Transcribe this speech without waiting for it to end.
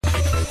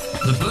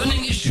The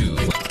Burning Issue.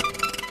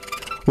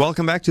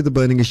 Welcome back to The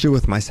Burning Issue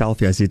with myself,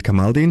 Yazid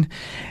Kamaldeen.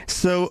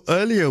 So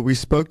earlier we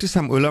spoke to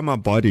some ulema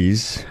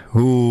bodies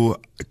who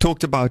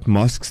talked about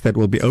mosques that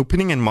will be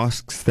opening and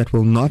mosques that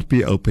will not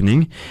be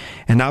opening.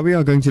 And now we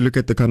are going to look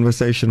at the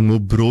conversation more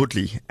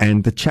broadly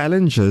and the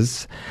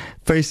challenges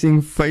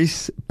facing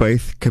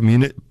faith-based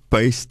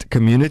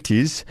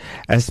communities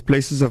as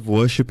places of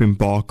worship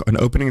embark on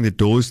opening the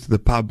doors to the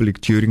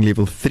public during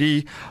level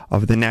 3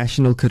 of the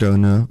national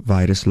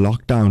coronavirus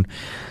lockdown.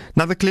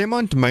 Now, the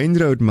Claremont Main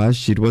Road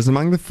Masjid was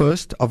among the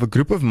first of a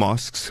group of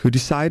mosques who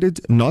decided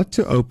not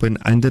to open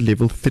under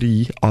level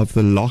 3 of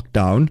the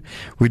lockdown.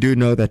 We do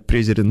know that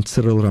President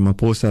Cyril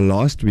Ramaphosa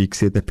last week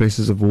said that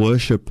places of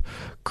worship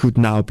could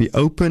now be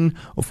open.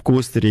 Of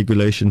course, the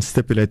regulations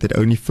stipulate that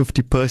only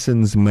 50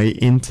 persons may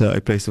enter a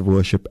place of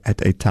worship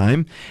at a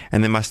time,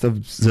 and they must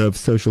observe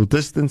social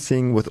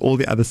distancing with all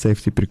the other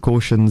safety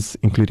precautions,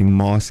 including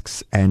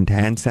masks and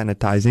hand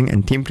sanitizing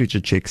and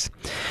temperature checks.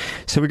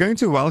 So we're going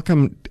to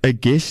welcome a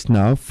guest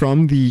now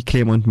from the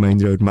Claremont Main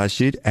Road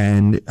Masjid,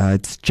 and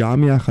it's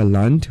Jaamia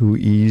Galant, who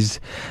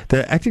is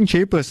the acting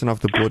chairperson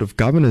of the Board of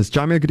Governors.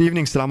 Jaamia, good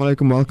evening. Assalamu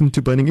alaikum. Welcome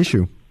to Burning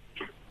Issue.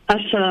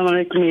 Assalamu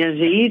alaikum,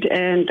 Yazid,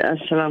 and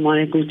assalamu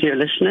alaikum to your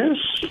listeners.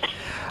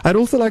 I'd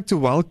also like to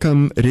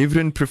welcome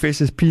Reverend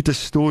Professor Peter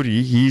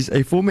Storey. He's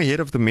a former head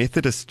of the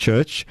Methodist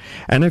Church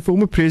and a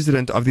former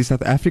president of the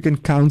South African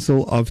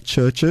Council of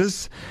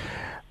Churches.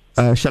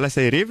 Shall I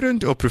say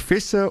Reverend or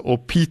Professor or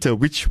Peter?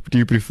 Which do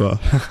you prefer?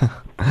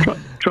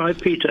 Try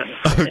Peter.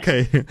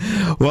 Okay.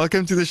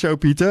 Welcome to the show,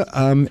 Peter.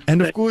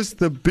 And of course,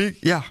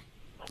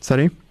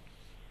 Sorry?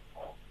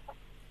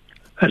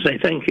 I say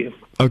thank you.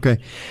 Okay.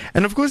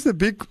 And of course, the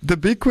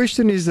big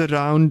question is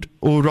around,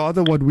 or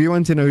rather what we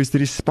want to know is the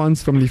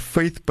response from the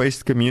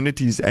faith-based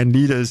communities and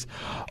leaders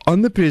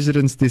on the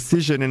president's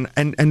decision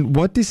and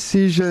what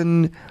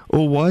decision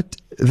or what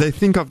they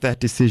think of that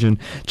decision.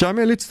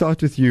 Jaamia, let's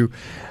start with you.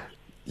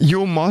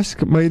 Your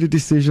mosque made a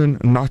decision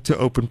not to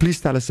open.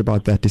 Please tell us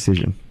about that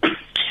decision.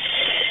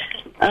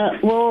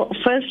 Well,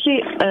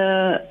 firstly,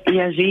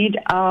 Yazid,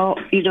 our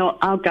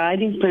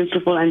guiding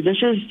principle, and this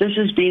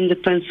has been the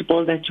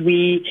principle that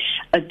we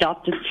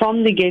adopted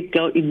from the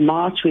get-go in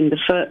March when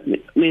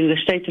the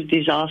state of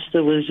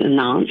disaster was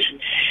announced,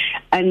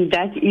 and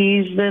that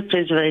is the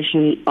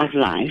preservation of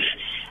life.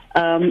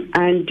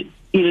 And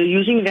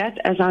using that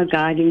as our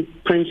guiding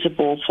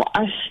principle, for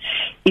us,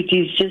 it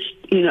is just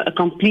a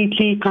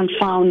completely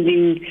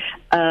confounding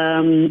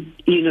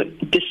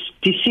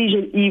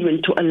decision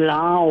even to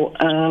allow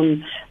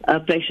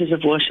places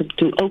of worship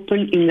to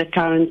open in the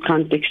current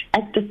context.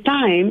 At this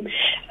time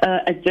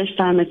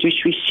at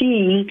which we're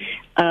seeing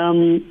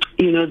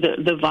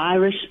the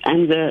virus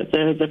and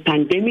the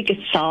pandemic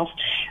itself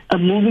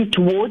moving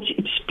towards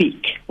its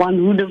peak.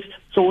 One would have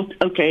thought,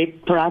 okay,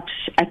 perhaps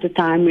at the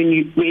time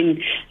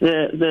when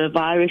the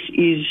virus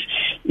is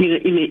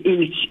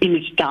in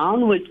its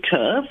downward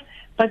curve.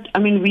 But I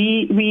mean,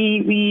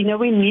 we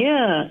nowhere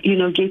near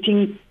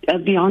getting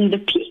beyond the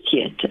peak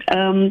yet.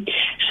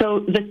 So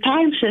the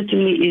time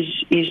certainly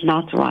is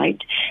not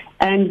right.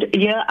 And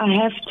I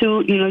have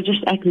to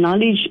just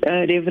acknowledge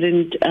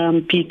Reverend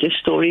Peter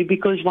Storey,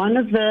 because one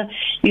of the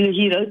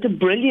he wrote a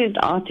brilliant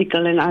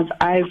article, and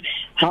I've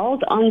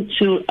held on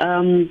to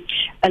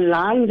a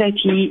line that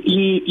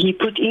he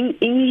put in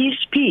his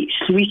piece,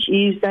 which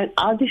is that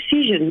our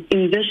decision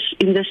in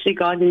this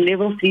regard in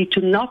level 3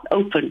 to not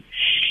open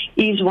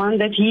is one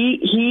that he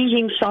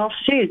himself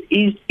said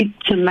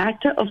it's a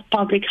matter of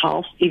public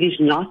health. It is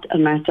not a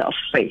matter of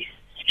faith.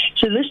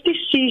 So this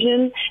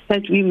decision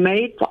that we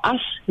made for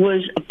us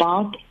was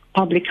about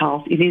public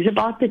health. It is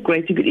about the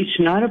greater good. It's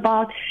not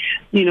about,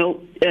 this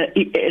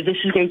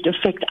is going to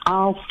affect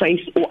our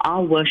faith or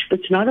our worship.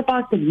 It's not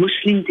about the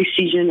Muslim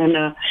decision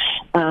and,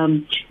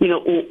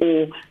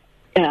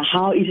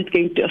 how is it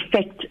going to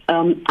affect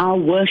our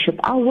worship.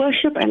 Our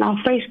worship and our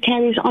faith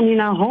carries on in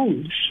our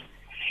homes.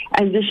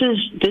 And this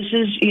is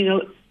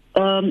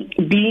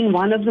being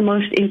one of the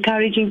most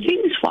encouraging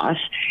things for us,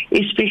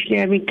 especially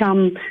having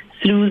come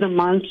through the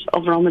months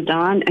of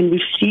Ramadan, and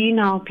we've seen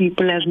how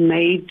people have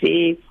made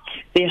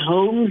their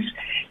homes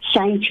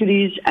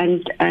sanctuaries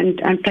and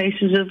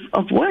places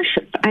of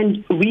worship.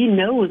 And we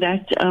know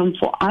that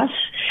for us,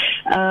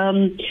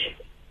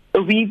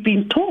 we've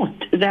been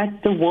taught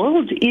that the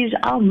world is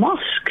our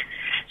mosque.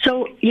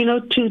 So,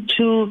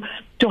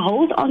 to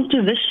hold on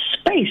to this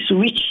space,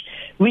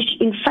 which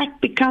in fact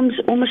becomes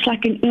almost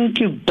like an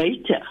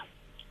incubator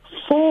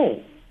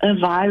for a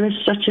virus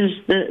such as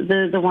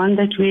the one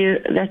that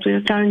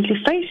we're currently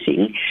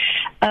facing,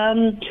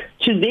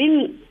 to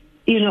then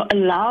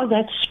allow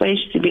that space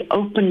to be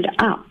opened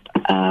up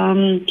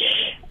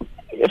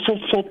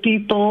for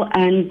people,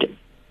 and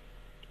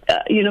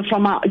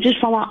from our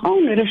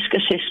own risk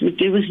assessment,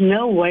 there was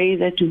no way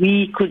that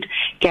we could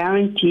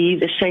guarantee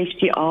the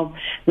safety of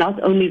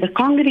not only the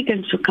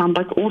congregants who come,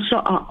 but also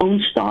our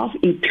own staff,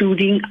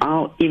 including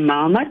our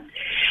imamat.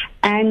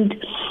 And,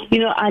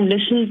 I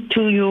listened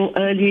to your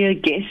earlier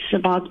guests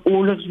about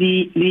all of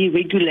the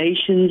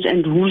regulations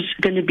and who's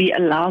going to be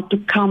allowed to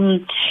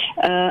come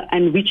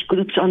and which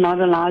groups are not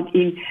allowed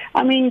in.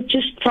 I mean,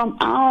 just from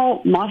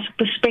our mosque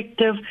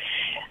perspective,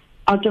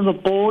 out of a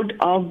board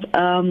of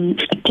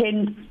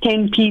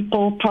 10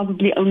 people,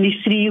 probably only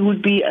 3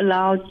 would be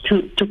allowed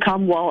to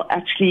come. Well,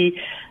 actually,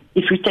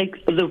 if we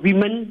take the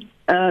women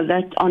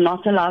that are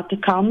not allowed to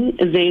come,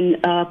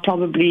 then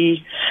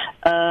probably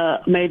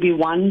maybe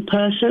 1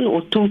 person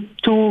or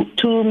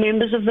two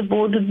members of the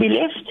board would be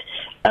left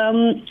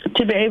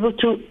to be able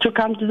to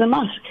come to the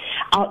mosque.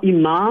 Our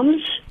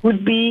imams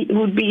would be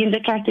in the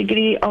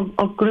category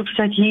of groups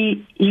that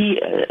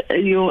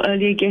your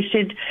earlier guest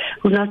said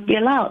would not be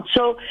allowed.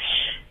 So,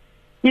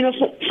 you know,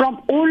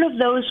 from all of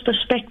those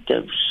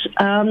perspectives,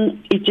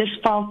 it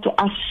just felt to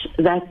us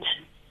that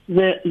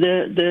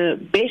the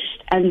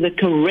best and the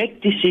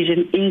correct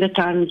decision in the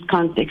current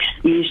context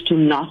is to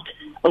not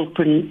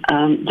open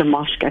the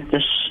mosque at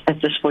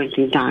this point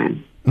in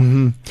time.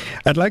 Mm-hmm.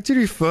 I'd like to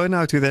refer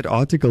now to that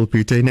article,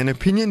 Peter. In an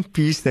opinion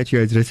piece that you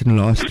had written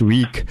last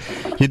week,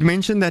 you'd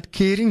mentioned that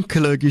caring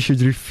clergy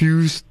should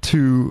refuse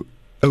to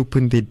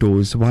open their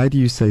doors. Why do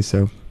you say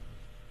so?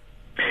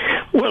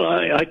 Well,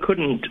 I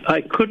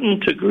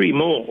couldn't agree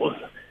more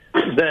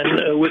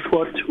than with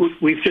what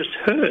we've just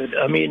heard.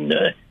 I mean,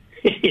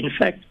 in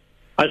fact,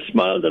 I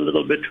smiled a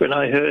little bit when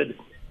I heard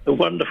the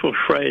wonderful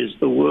phrase,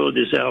 "The world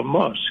is our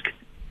mosque,"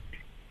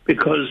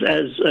 because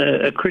as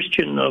a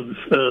Christian of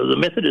the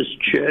Methodist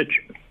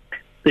Church,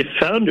 the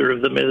founder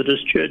of the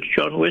Methodist Church,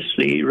 John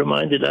Wesley,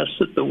 reminded us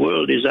that the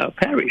world is our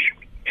parish.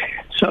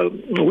 So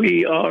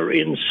we are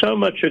in so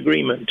much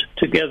agreement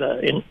together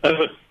in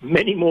over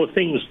many more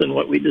things than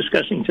what we're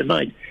discussing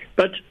tonight.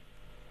 But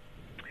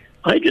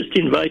I just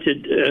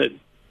invited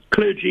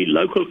clergy,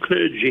 local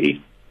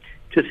clergy,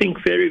 to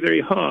think very, very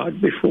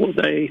hard before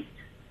they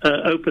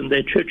open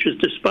their churches,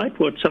 despite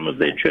what some of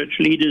their church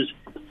leaders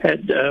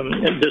had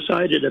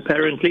decided,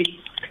 apparently,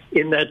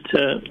 in that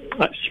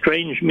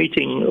strange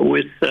meeting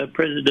with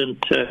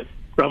President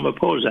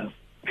Ramaphosa.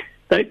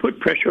 They put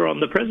pressure on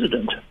the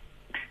president.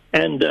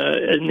 And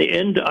in the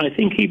end, I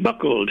think he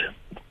buckled.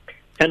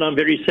 And I'm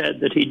very sad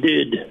that he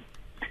did,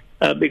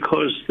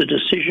 because the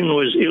decision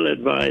was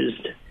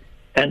ill-advised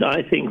and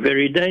I think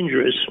very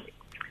dangerous.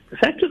 The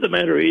fact of the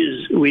matter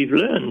is, we've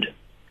learned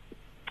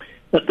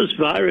that this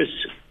virus,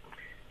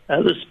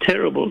 this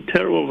terrible,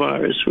 terrible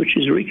virus, which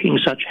is wreaking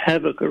such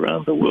havoc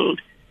around the world,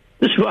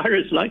 this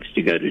virus likes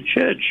to go to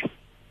church,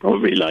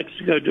 probably likes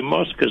to go to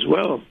mosque as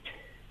well.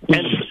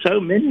 And so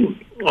many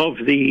of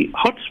the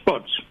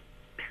hotspots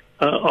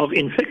of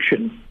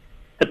infection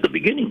at the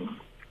beginning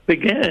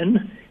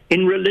began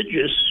in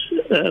religious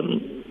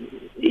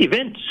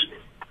events,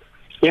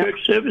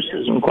 church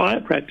services and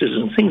choir practice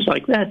and things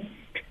like that.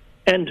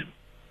 And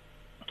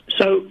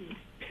so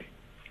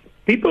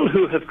people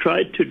who have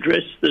tried to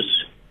dress this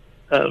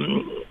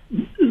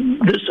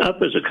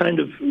up as a kind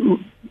of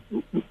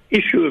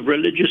issue of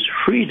religious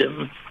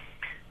freedom,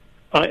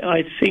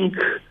 I think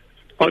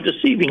are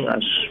deceiving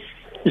us.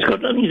 It's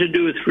got nothing to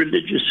do with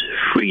religious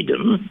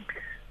freedom.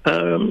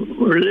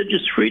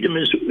 Religious freedom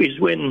is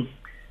when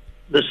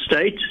the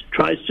state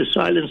tries to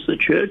silence the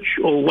church,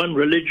 or one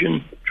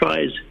religion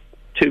tries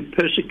to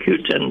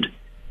persecute and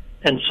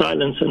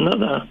silence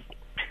another.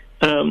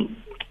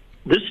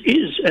 This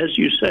is, as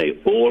you say,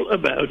 all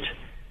about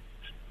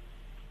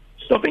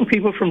stopping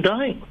people from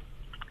dying.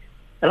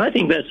 And I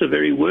think that's a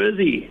very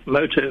worthy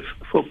motive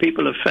for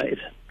people of faith.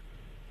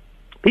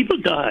 People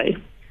die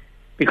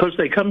because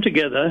they come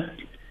together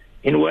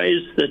in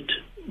ways that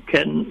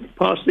can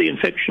pass the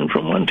infection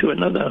from one to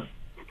another.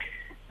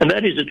 And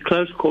that is at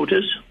close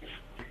quarters,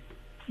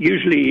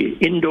 usually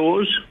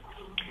indoors,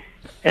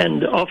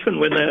 and often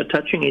when they are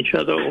touching each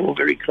other or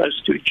very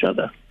close to each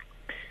other.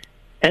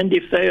 And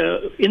if they are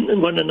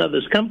in one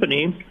another's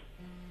company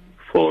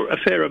for a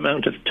fair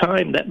amount of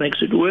time, that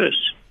makes it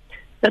worse.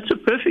 That's a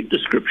perfect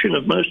description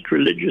of most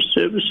religious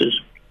services.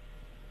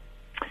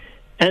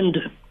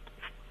 And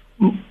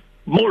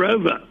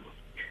moreover,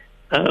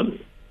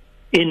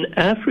 in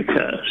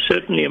Africa,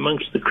 certainly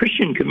amongst the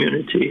Christian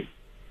community,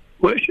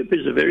 worship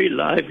is a very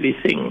lively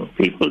thing.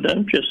 People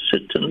don't just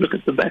sit and look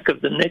at the back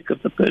of the neck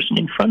of the person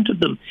in front of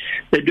them.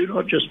 They do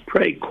not just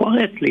pray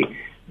quietly.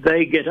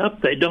 They get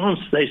up, they dance,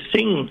 they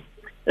sing,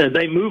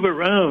 they move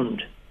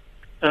around.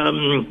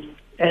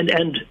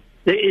 And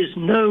there is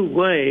no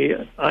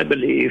way, I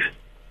believe,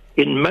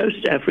 in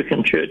most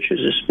African churches,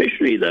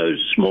 especially those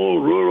small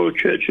rural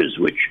churches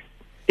which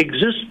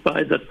exist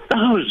by the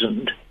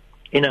thousand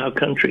in our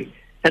country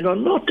and are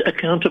not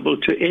accountable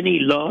to any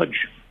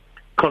large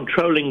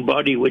controlling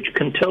body which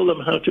can tell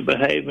them how to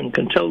behave and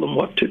can tell them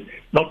what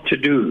not to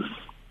do.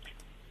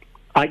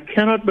 I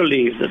cannot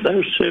believe that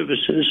those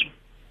services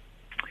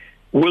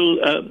will,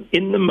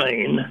 in the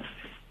main,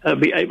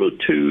 be able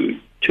to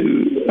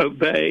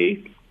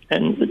obey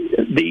and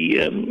the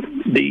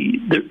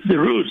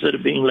rules that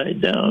are being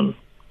laid down.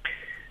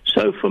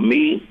 So for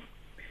me,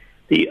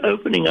 the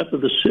opening up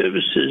of the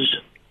services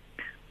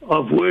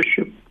of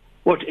worship,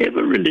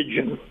 whatever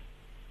religion,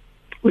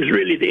 was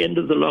really the end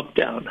of the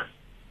lockdown.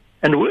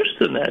 And worse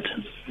than that,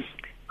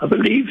 I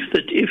believe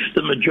that if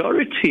the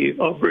majority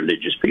of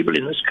religious people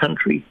in this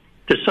country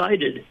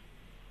decided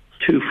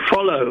to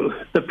follow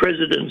the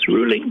president's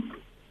ruling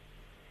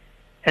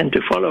and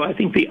to follow, I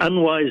think, the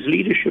unwise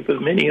leadership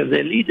of many of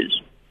their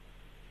leaders,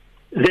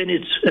 then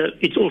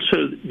it's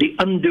also the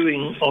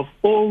undoing of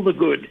all the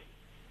good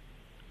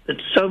that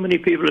so many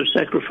people have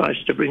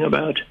sacrificed to bring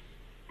about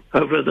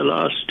over the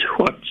last,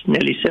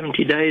 nearly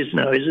 70 days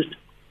now, is it?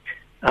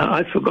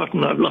 I've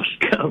forgotten, I've lost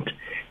count.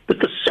 But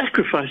the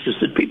sacrifices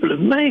that people have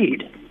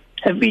made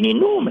have been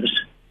enormous,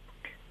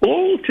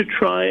 all to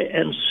try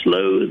and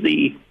slow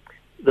the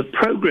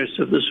progress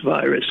of this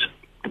virus.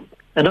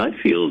 And I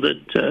feel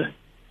that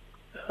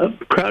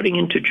crowding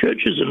into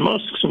churches and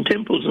mosques and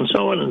temples and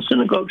so on and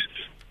synagogues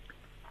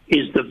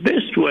is the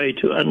best way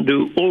to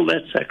undo all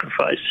that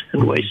sacrifice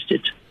and waste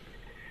it.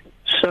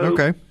 So,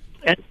 okay.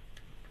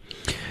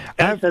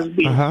 As has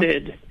been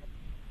said,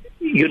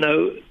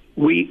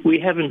 we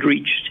haven't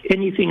reached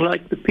anything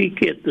like the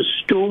peak yet. The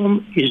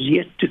storm is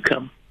yet to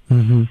come.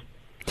 Mm-hmm.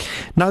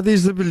 Now,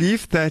 there's the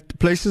belief that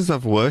places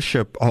of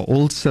worship are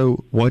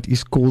also what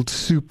is called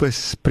super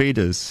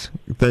spreaders.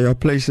 They are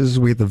places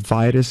where the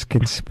virus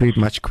can spread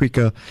much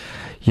quicker,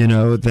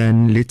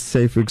 than, let's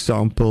say, for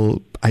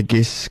example, I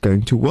guess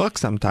going to work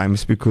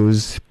sometimes,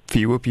 because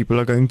fewer people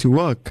are going to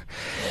work.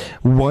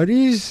 What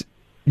is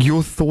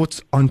your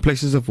thoughts on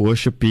places of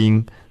worship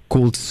being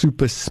called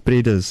super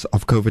spreaders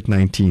of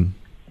COVID-19?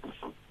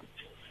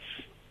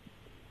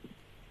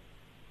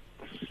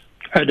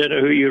 I don't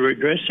know who you're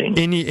addressing.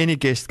 Any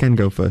guest can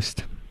go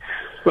first.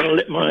 Well,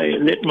 let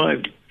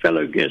my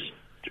fellow guest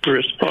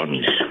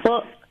respond.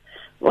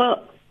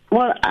 Well.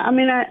 I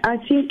mean, I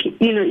think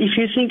if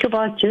you think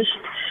about just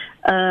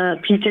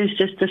Peter's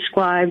just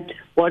described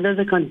what are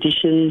the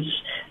conditions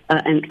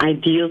and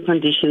ideal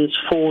conditions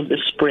for the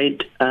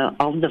spread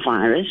of the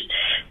virus,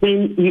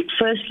 then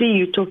firstly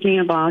you're talking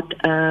about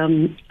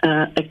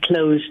a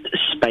closed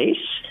space.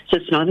 So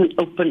it's not an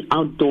open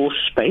outdoor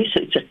space,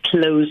 it's a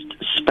closed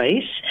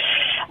space.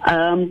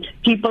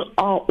 People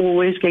are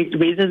always going to,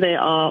 whether they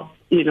are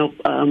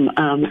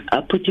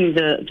putting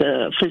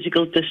the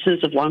physical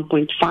distance of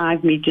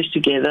 1.5 meters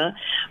together,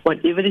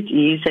 whatever it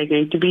is, they're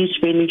going to be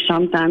spending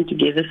some time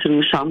together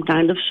through some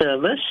kind of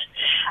service.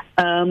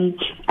 And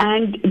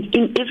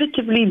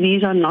inevitably,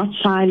 these are not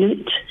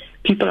silent.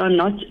 People are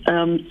not,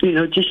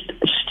 just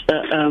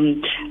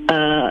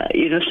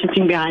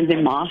sitting behind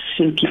their masks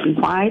and keeping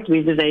quiet,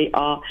 whether they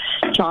are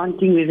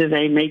chanting, whether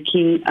they're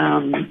making,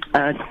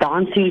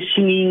 dancing,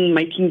 singing,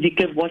 making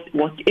dhikr,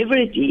 whatever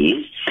it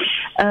is.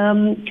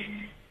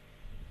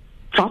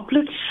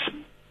 Droplets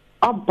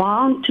are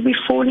bound to be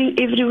falling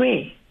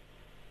everywhere.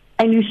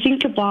 And you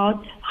think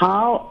about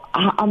how,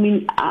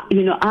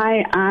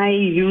 I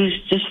use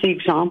just the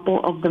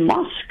example of the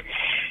mosque.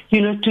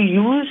 To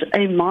use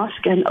a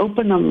mosque and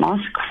open a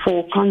mosque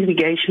for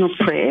congregational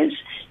prayers,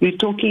 you're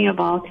talking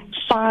about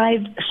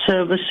 5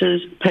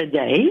 services per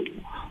day.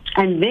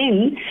 And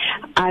then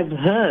I've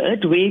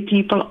heard where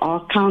people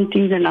are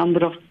counting the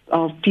number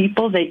of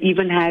people, they're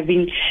even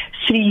having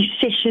 3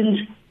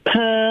 sessions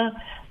per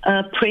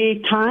prayer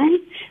time,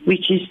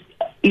 which is,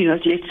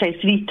 let's say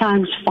 3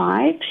 times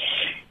 5.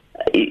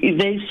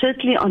 They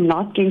certainly are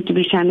not going to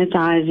be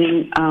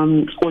sanitizing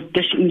or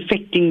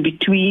disinfecting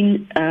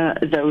between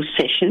those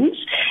sessions.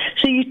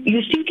 So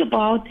you think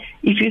about,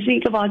 if you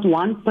think about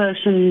one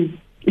person,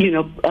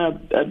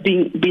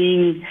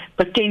 being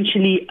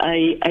potentially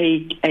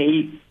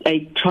a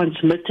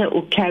transmitter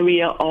or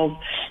carrier of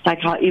like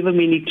however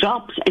many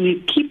drops, and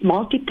you keep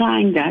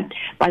multiplying that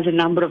by the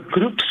number of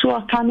groups who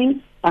are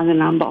coming, by the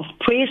number of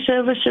prayer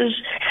services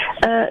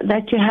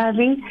that you're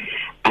having,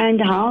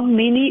 and how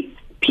many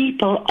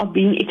people are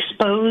being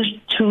exposed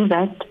to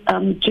that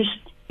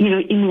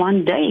in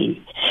one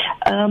day.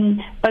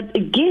 But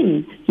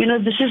again,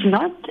 this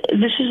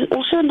is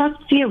also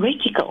not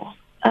theoretical.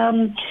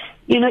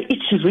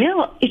 It's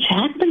real. It's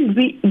happened.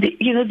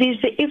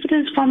 There's the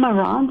evidence from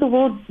around the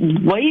world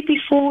way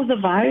before the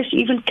virus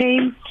even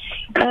came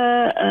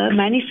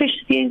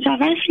manifested here in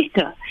South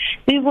Africa.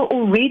 There were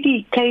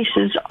already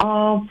cases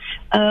of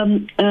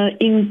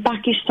in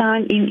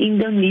Pakistan, in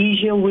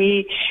Indonesia,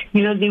 where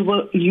there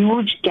were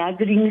huge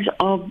gatherings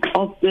of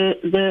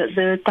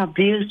the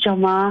Tabligh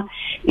Jamaah,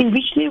 in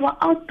which there were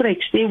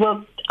outbreaks. There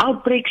were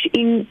outbreaks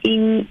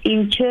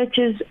in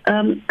churches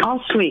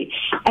elsewhere.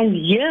 And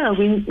here,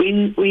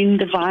 when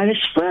the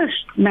virus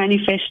first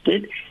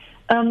manifested,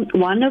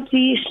 one of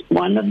the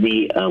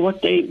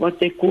what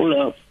they call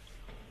a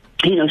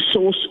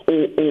source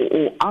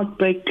or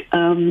outbreak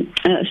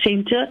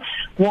center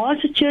was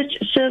a church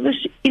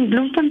service in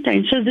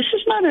Bloemfontein. So this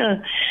is not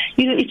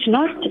it's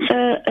not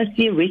a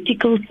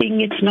theoretical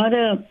thing. It's not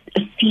a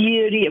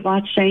theory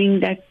about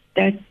saying that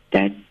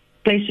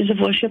places of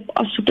worship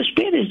are super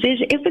spreaders.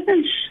 There's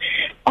evidence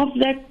of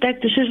that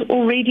this has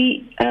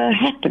already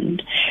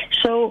happened.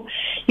 So,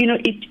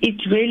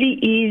 it really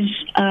is,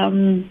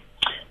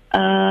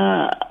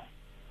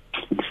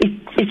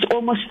 it's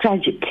almost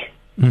tragic,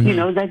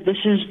 that this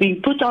is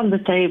being put on the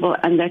table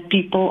and that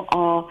people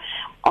are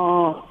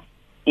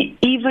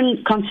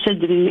even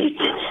considering it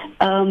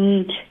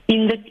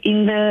in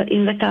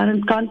the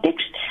current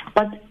context.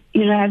 But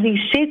having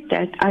said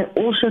that, I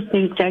also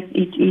think that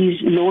it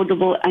is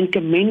laudable and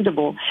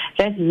commendable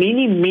that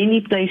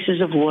many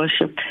places of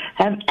worship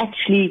have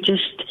actually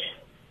just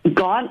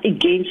gone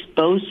against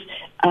both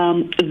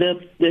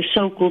the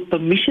so-called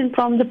permission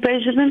from the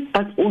president,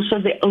 but also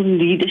their own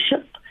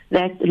leadership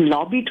that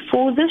lobbied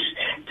for this,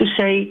 to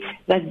say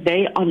that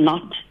they are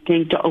not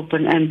going to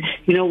open. And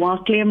while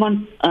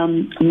Claremont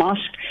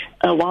Mosque,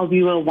 while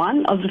we were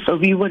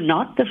we were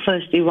not the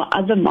first. There were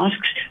other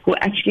mosques who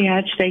actually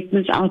had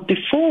statements out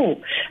before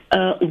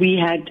we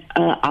had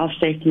our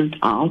statement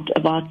out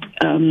about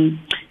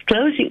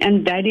closing,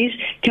 and that is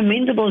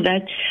commendable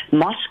that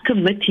mosque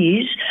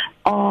committees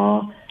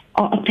are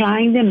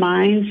applying their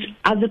minds.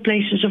 Other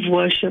places of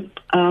worship,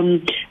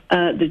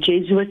 the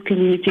Jesuit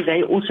community,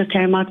 they also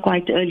came out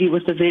quite early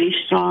with a very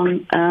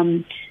strong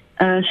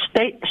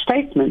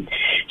statement.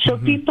 So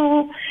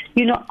people,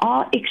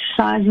 are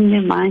exercising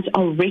their minds,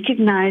 are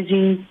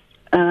recognizing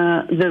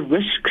the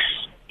risks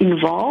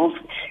involved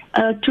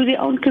to their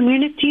own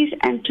communities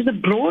and to the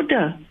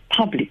broader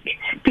public.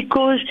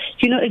 Because,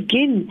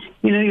 again,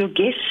 your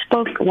guest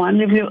spoke,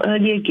 one of your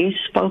earlier guests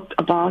spoke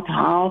about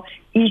how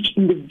each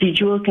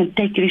individual can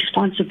take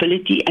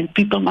responsibility and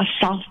people must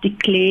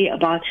self-declare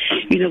about,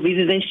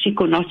 whether they're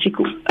sick or not sick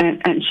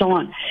and so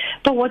on.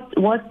 But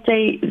what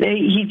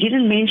he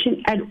didn't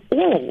mention at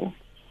all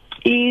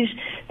is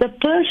the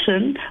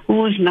person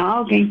who is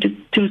now going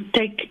to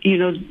take,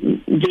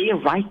 their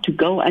right to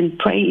go and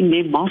pray in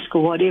their mosque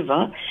or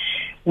whatever.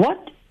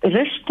 What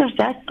risk does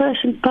that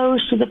person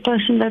pose to the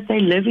person that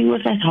they're living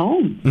with at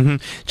home?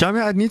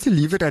 Jaamia, I need to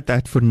leave it at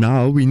that for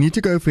now. We need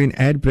to go for an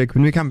ad break.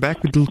 When we come back,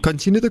 we'll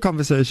continue the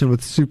conversation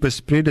with super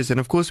spreaders,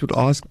 and of course we'll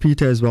ask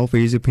Peter as well for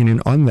his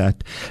opinion on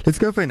that. Let's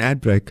go for an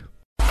ad break.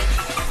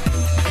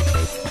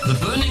 The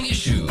Burning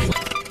Issue.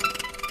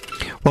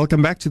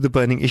 Welcome back to The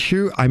Burning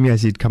Issue. I'm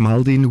Yazid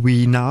Kamaldeen.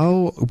 We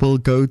now will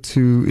go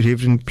to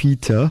Reverend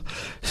Peter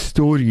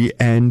Storey,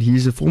 and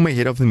he's a former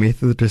head of the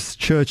Methodist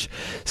Church.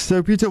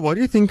 So, Peter, what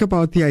do you think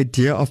about the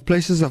idea of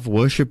places of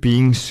worship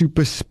being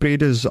super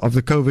spreaders of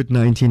the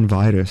COVID-19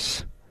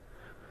 virus?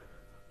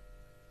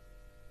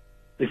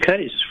 The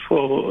case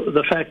for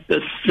the fact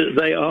that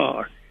they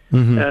are.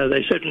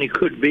 They certainly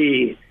could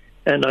be,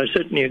 and I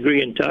certainly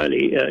agree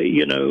entirely,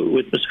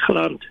 with Ms.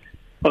 Galant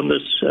on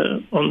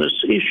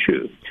this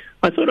issue.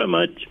 I thought I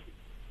might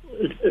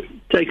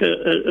take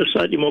a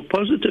slightly more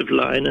positive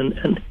line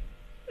and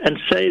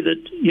say that,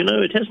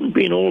 it hasn't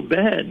been all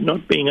bad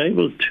not being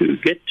able to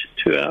get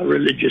to our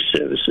religious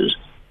services.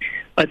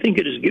 I think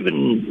it has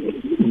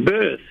given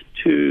birth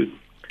to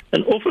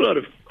an awful lot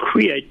of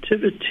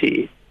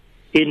creativity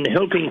in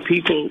helping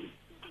people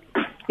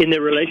in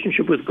their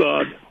relationship with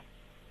God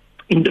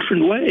in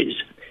different ways.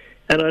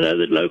 And I know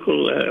that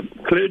local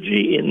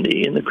clergy in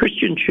the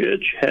Christian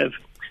church have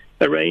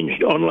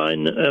arranged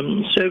online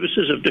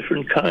services of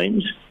different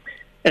kinds.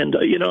 And,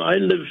 I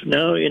live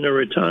now in a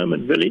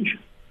retirement village,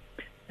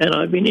 and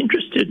I've been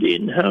interested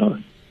in how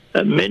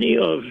many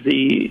of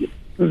the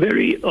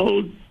very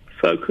old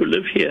folk who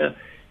live here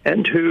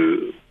and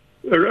who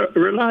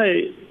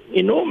rely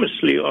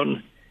enormously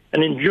on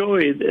and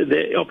enjoy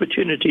the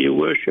opportunity to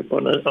worship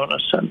on a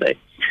Sunday,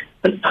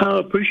 and how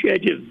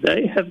appreciative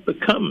they have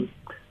become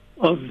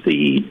of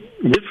the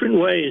different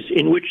ways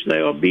in which they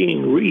are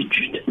being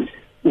reached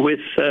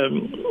with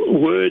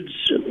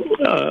words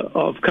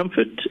of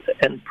comfort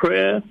and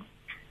prayer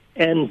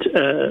and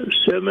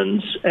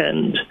sermons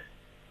and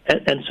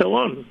so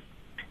on.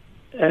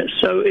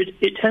 So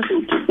it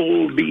hasn't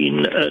all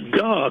been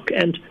dark.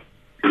 And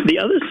the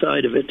other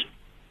side of it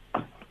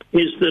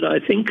is that I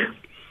think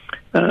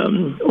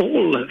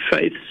all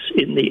faiths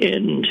in the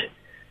end,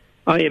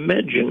 I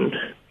imagine,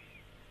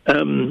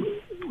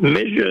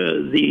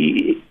 measure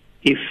the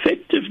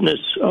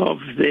effectiveness of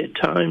their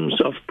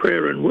times of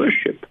prayer and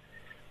worship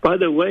by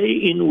the way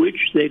in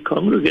which their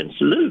congregants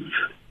live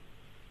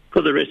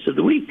for the rest of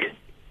the week.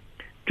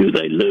 Do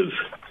they live,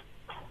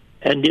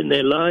 and in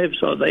their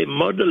lives are they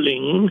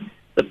modeling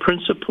the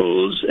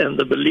principles and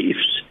the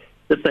beliefs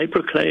that they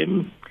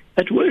proclaim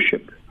at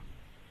worship?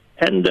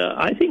 And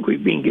I think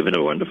we've been given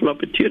a wonderful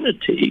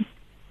opportunity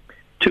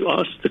to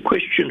ask the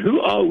question, who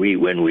are we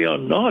when we are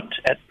not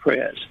at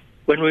prayers,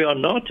 when we are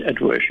not at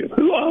worship?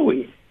 Who are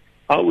we?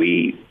 Are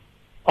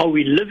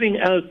we living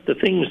out the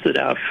things that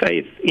our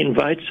faith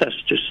invites us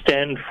to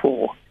stand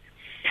for?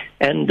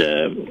 And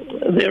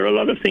there are a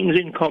lot of things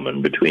in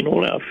common between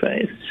all our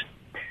faiths.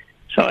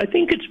 So I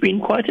think it's been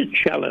quite a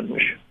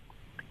challenge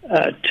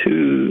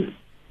to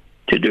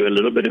do a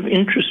little bit of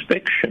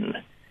introspection.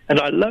 And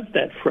I love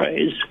that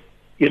phrase,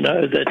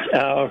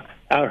 that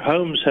our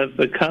homes have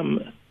become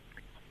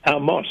our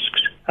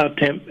mosques, our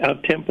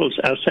temples,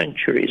 our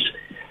sanctuaries.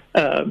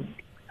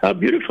 How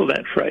beautiful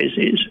that phrase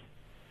is,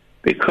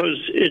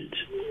 because it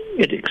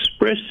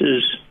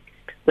expresses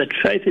that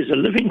faith is a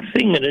living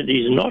thing and it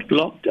is not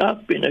locked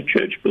up in a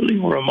church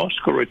building or a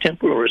mosque or a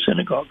temple or a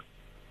synagogue.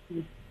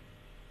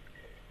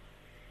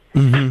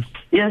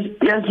 Yes,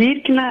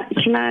 Yazid, can I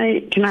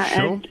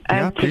Sure.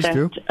 add to Please that?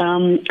 do.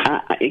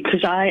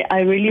 Because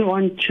I really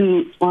want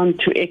to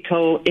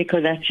echo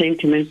that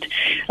sentiment,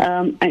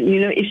 and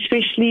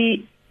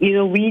especially.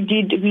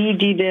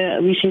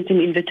 We sent an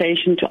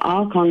invitation to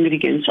our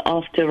congregants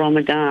after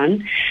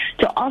Ramadan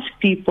to ask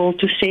people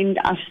to send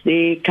us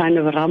their kind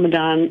of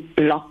Ramadan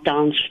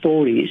lockdown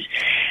stories.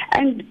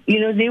 And,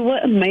 there were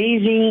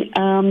amazing,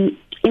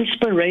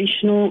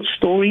 inspirational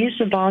stories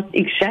about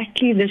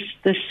exactly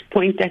this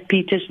point that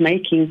Peter's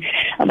making,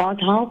 about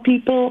how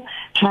people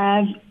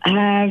have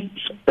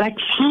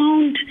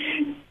found,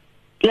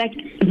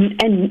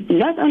 and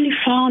not only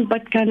found,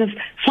 but kind of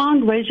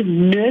found ways of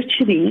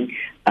nurturing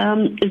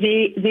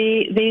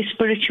their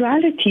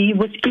spirituality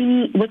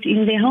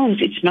within their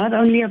homes. It's not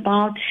only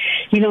about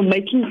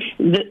making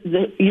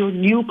your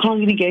new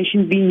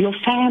congregation being your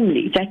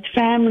family. That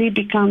family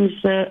becomes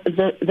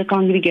the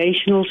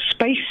congregational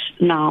space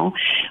now,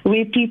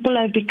 where people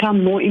have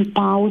become more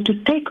empowered to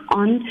take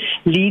on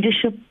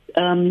leadership.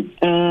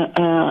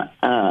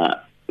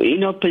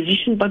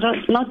 Position, but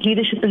not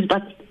leadership,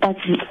 but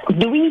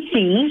doing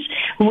things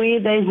where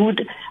they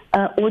would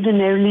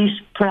ordinarily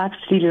perhaps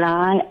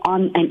rely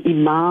on an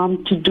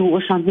imam to do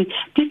or something.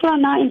 People are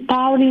now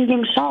empowering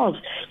themselves,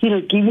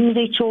 giving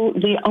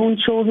their own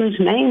children's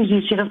names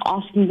instead of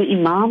asking the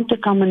imam to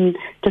come and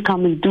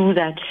do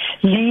that.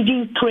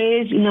 Leading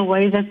prayers in a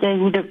way that they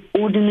would have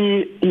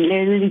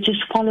ordinarily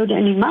just followed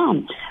an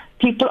imam.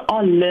 People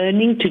are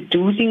learning to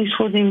do things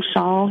for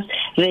themselves.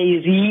 They're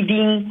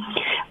reading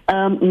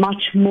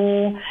much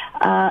more.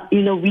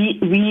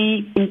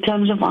 We in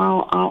terms of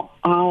our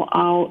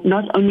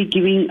not only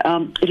giving,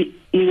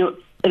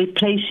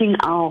 replacing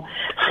our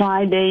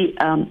Friday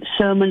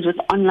sermons with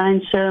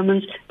online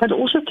sermons, but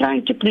also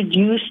trying to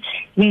produce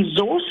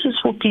resources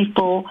for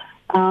people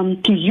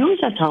to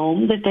use at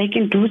home, that they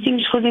can do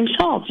things for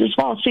themselves as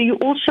well.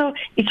 So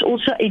it's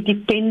also a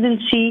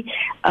dependency.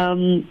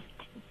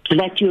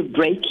 That you're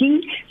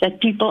breaking, that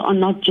people are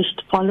not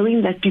just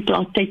following, that people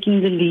are taking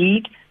the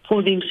lead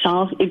for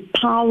themselves,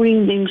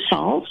 empowering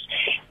themselves,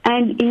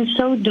 and in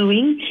so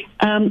doing,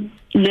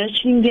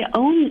 nurturing their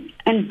own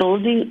and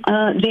building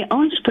their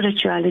own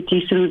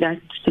spirituality through that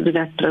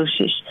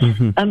process.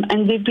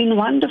 And there've been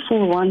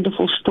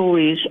wonderful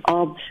stories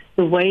of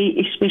the way,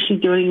 especially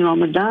during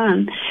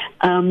Ramadan,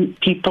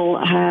 people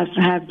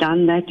have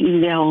done that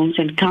in their homes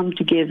and come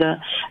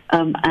together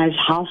as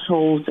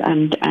households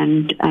and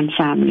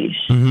families.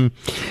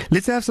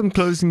 Let's have some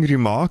closing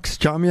remarks.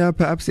 Jaamia,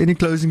 perhaps any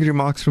closing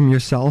remarks from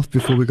yourself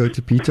before we go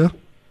to Peter?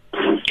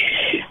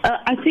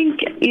 I think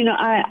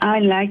I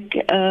like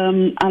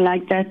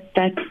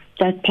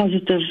that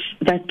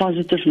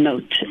positive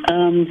note,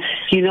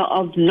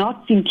 of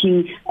not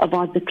thinking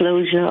about the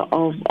closure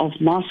of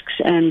mosques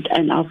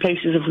and our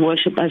places of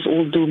worship as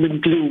all doom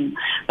and gloom,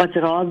 but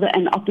rather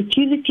an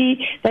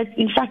opportunity that,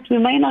 in fact, we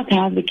may not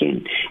have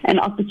again, an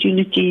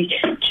opportunity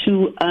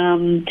to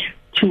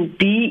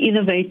be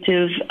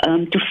innovative,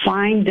 to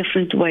find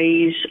different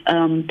ways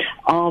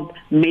of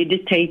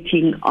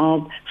meditating,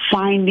 of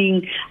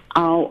finding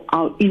our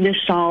inner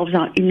selves,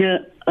 our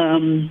inner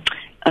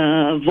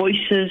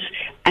voices,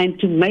 and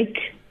to make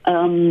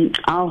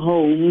our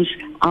homes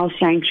our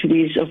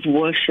sanctuaries of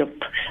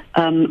worship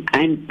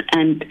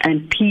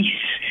and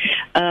peace,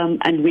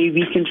 and where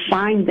we can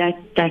find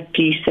that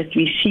peace that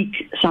we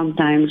seek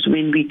sometimes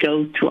when we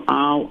go to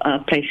our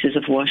places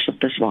of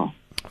worship as well.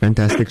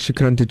 Fantastic.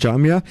 Shukran to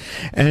Jaamia.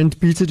 And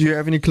Peter, do you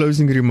have any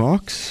closing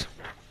remarks?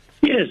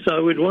 Yes, I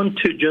would want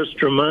to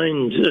just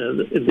remind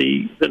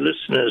the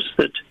listeners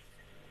that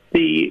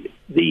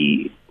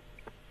the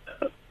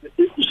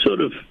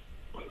sort of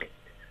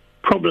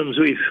problems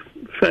we've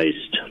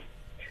faced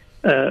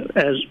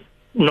as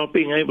not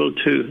being able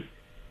to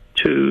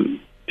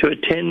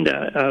attend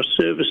our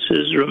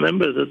services.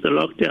 Remember that the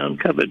lockdown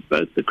covered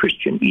both the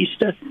Christian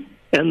Easter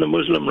and the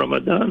Muslim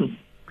Ramadan,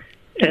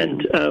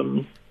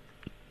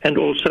 and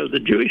also the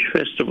Jewish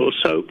festival.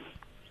 So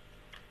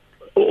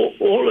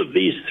all of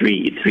these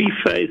three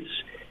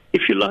faiths,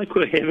 if you like,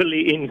 were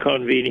heavily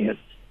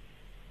inconvenienced.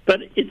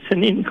 But it's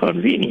an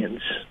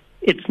inconvenience.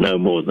 It's no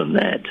more than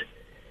that.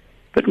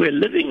 But we're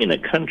living in a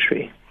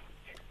country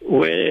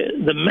where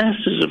the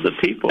masses of the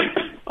people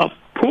are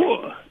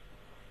poor,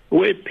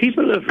 where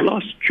people have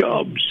lost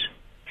jobs,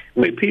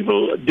 where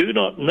people do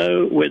not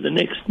know where the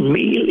next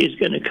meal is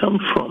going to come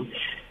from.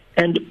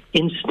 And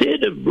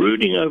instead of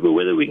brooding over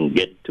whether we can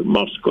get to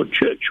mosque or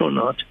church or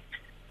not,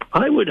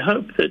 I would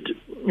hope that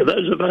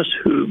those of us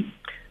who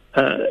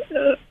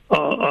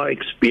are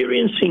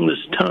experiencing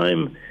this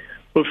time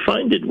will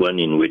find it one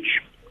in which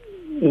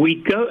we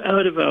go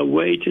out of our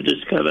way to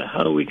discover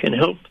how we can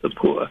help the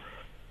poor,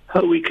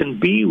 how we can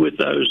be with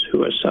those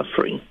who are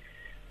suffering.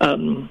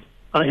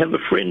 I have a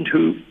friend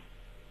who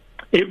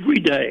every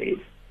day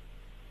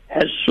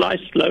has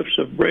sliced loaves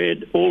of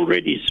bread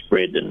already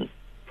spread and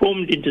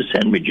formed into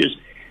sandwiches,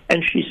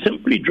 and she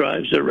simply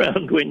drives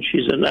around when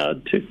she's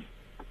allowed to,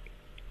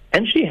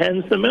 and she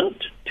hands them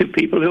out to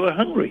people who are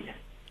hungry.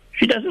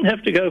 She doesn't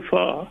have to go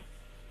far.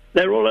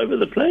 They're all over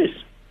the place.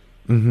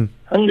 Mm-hmm.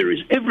 Hunger is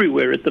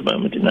everywhere at the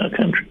moment in our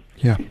country.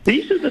 Yeah.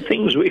 These are the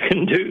things we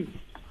can do,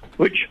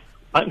 which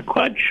I'm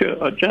quite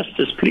sure are just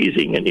as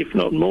pleasing, and if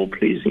not more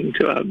pleasing,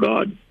 to our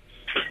God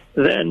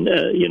than,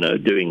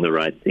 doing the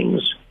right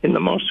things in the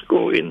mosque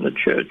or in the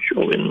church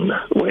or in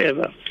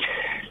wherever.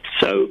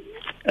 So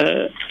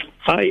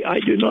I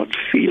do not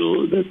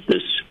feel that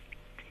this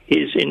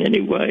is in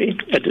any way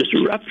a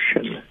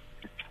disruption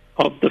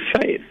of the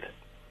faith.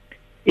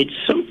 It's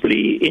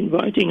simply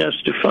inviting us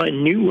to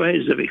find new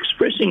ways of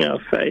expressing our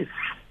faith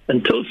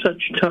until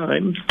such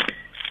time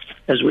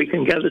as we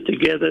can gather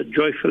together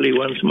joyfully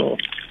once more.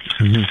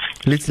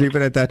 Mm-hmm. Let's leave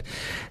it at that.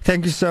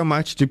 Thank you so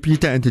much to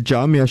Peter and to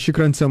Jaamia.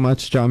 Shukran so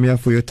much, Jaamia,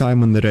 for your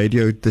time on the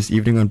radio this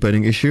evening on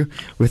Burning Issue.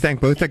 We thank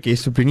both our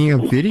guests for bringing a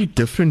very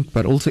different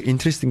but also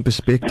interesting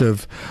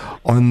perspective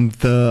on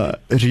the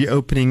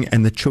reopening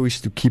and the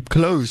choice to keep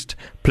closed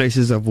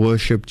places of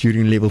worship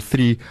during level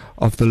 3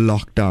 of the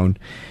lockdown.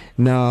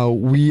 Now,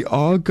 we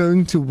are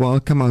going to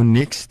welcome our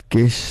next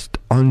guest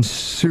on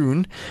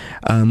soon.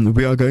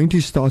 We are going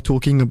to start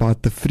talking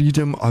about the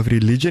freedom of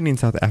religion in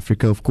South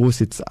Africa. Of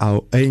course, it's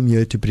our aim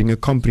here to bring a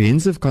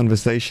comprehensive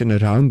conversation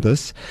around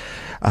this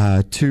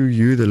to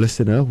you, the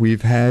listener.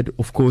 We've had,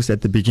 of course,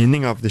 at the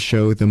beginning of the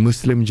show, the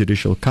Muslim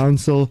Judicial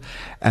Council,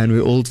 and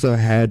we also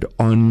had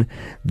on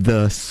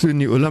the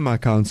Sunni Ulema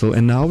Council.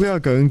 And now we are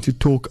going to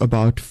talk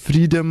about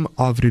freedom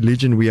of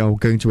religion. We are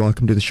going to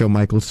welcome to the show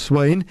Michael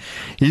Swain.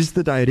 He's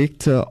the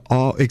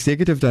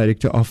executive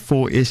director of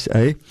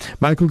 4SA.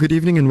 Michael, good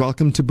evening and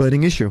welcome to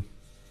Burning Issue.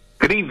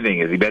 Good evening,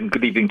 Izzy Ben.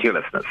 Good evening to your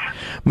listeners.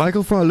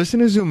 Michael, for our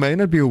listeners who may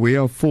not be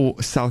aware of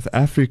For South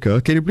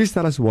Africa, can you please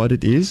tell us what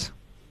it is?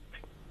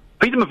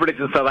 Freedom of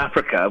Religion South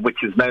Africa,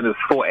 which is known as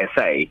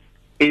 4SA,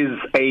 is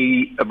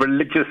a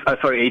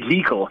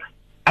legal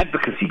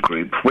advocacy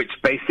group which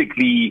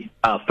basically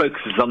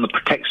focuses on the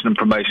protection and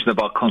promotion of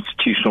our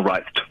constitutional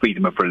rights to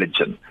freedom of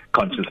religion,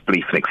 conscience,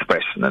 belief, and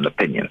expression and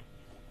opinion.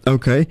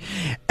 Okay,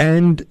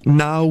 and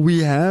now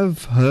we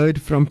have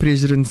heard from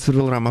President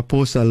Cyril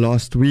Ramaphosa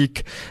last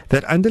week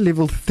that under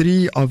level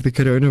 3 of the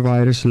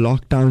coronavirus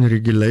lockdown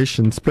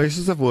regulations,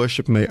 places of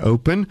worship may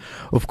open.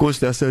 Of course,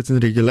 there are certain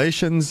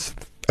regulations.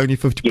 Only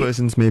 50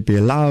 persons may be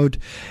allowed,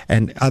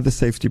 and other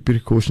safety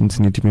precautions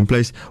need to be in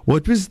place.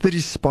 What was the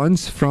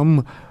response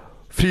from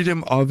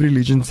Freedom of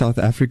Religion South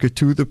Africa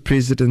to the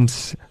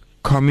President's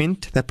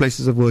comment that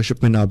places of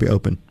worship may now be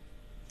open?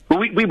 Well,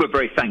 we were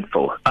very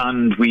thankful,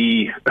 and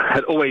we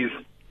had always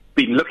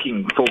been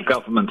looking for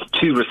government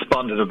to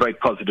respond in a very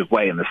positive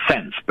way in a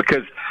sense,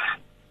 because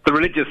the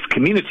religious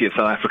community of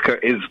South Africa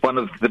is one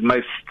of the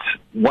most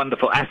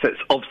wonderful assets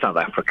of South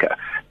Africa,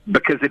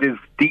 because it is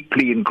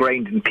deeply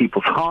ingrained in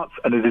people's hearts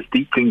and it is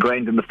deeply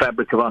ingrained in the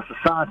fabric of our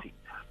society.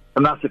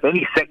 And thus, if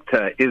any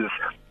sector is,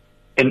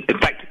 in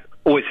fact,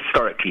 always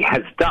historically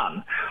has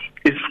done,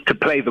 is to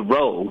play the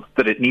role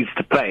that it needs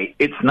to play,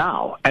 it's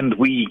now. And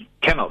we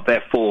cannot,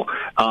 therefore,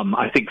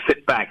 I think,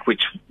 sit back,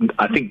 which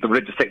I think the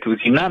religious sector was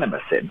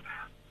unanimous in,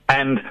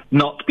 and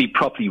not be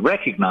properly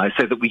recognized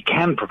so that we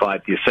can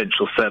provide the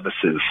essential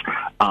services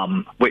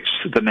which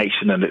the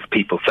nation and its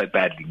people so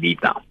badly need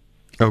now.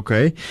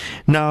 Okay.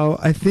 Now,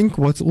 I think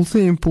what's also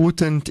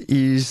important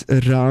is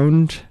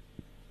around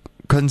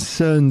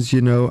concerns,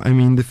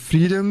 the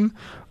freedom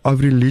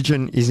of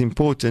religion is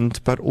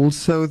important, but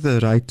also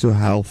the right to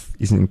health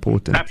is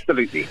important.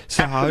 Absolutely.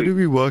 So how do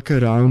we work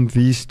around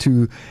these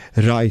two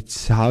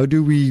rights? How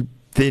do we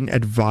then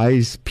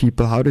advise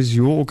people? How does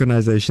your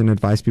organization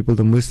advise people?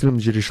 The Muslim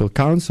Judicial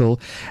Council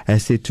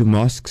has said to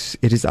mosques,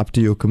 it is up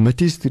to your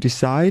committees to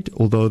decide,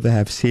 although they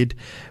have said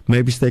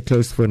maybe stay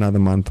closed for another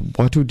month.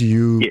 What would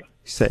you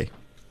say?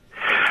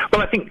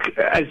 Well, I think,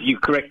 as you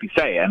correctly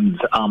say, and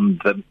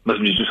the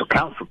Muslim Judicial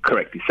Council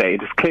correctly say,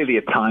 it is clearly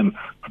a time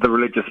for the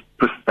religious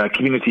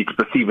community to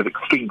proceed with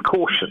extreme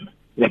caution,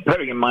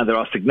 bearing in mind there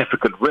are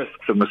significant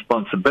risks and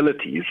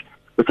responsibilities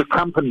which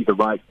accompany the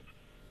rights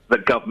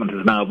that government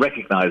has now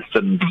recognized,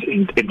 and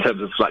in terms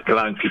of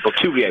allowing people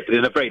to reopen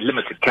in a very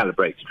limited,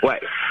 calibrated way.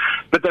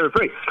 But there are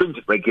very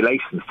stringent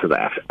regulations to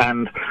that.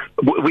 And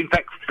in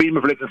fact, Freedom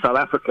of Religion South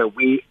Africa,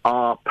 we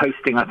are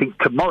posting, I think,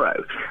 tomorrow,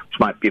 which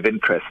might be of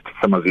interest to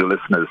some of your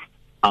listeners,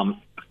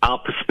 our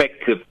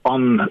perspective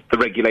on the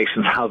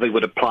regulations, how they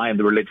would apply in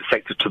the religious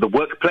sector to the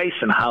workplace,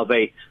 and how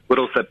they would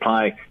also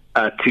apply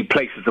to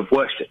places of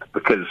worship,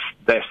 because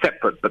they're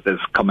separate, but there's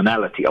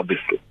commonality,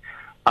 obviously.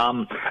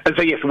 And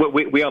so, yes,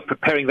 we are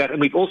preparing that.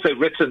 And we've also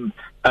written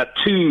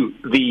to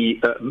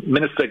the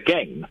Minister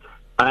again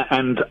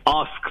and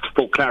asked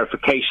for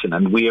clarification.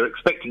 And we are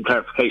expecting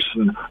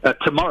clarification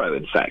tomorrow,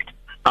 in fact,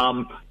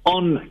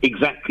 on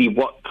exactly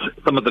what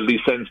some of the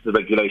loose ends of the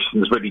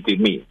regulations really do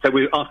mean. So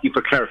we're asking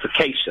for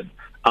clarification.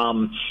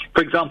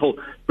 For example,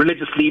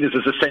 religious leaders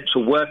as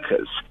essential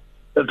workers.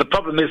 The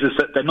problem is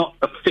that they're not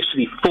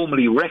officially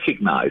formally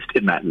recognized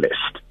in that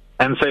list.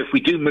 And so if we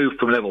do move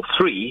from level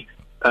 3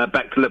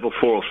 back to level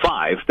 4 or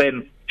 5,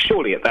 then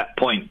surely at that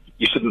point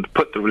you shouldn't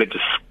put the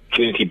religious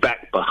community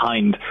back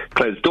behind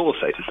closed doors,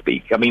 so to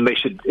speak. I mean, they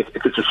should, if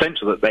it's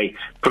essential that they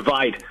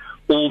provide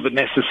all the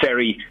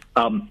necessary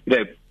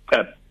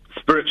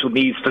spiritual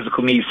needs,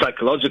 physical needs,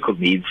 psychological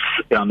needs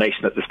in our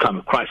nation at this time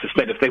of crisis.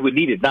 Then, if they were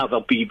needed now,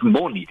 they'll be even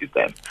more needed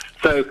then.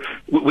 So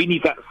we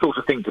need that sort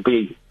of thing to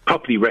be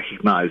properly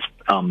recognised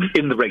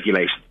in the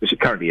regulations, which it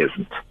currently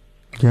isn't.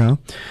 Yeah,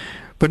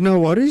 but now,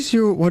 what are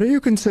your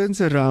concerns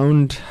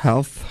around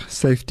health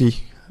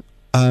safety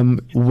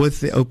with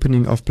the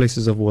opening of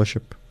places of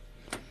worship?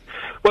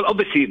 Well,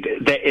 obviously,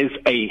 there is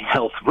a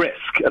health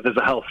risk. There's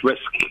a health risk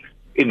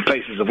in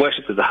places of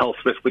worship. There's a health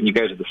risk when you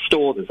go to the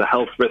store. There's a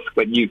health risk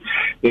when you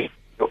get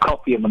your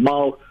coffee in the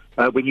mall,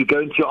 when you go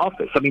into your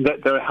office. I mean,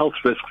 there are health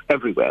risks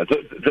everywhere.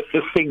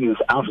 This thing is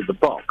out of the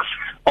box.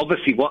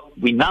 Obviously, what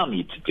we now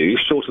need to do,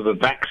 short of a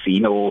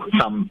vaccine or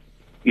some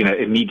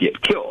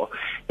immediate cure,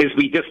 is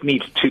we just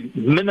need to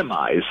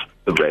minimize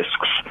the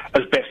risks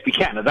as best we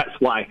can. And that's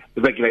why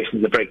the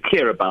regulations are very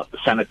clear about the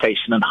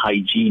sanitation and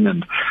hygiene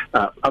and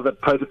other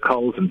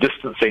protocols and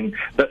distancing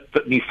that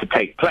needs to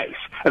take place.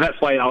 And that's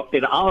why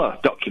in our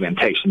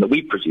documentation that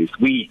we produce,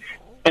 we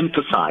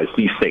emphasize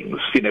these things.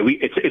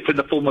 It's in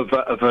the form of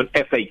an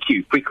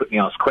FAQ, frequently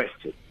asked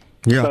questions.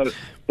 Yeah. So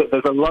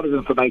there's a lot of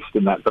information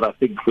in that I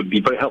think would be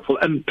very helpful,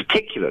 and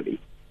particularly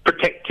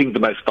protecting the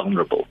most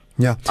vulnerable.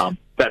 Yeah.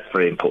 That's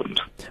very important.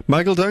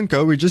 Michael, don't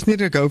go. We just need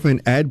to go for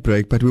an ad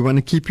break, but we want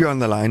to keep you on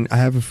the line. I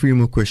have a few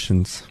more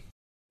questions.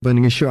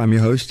 Burning a show. I'm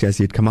your host,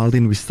 Yazid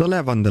Kamaldin. We still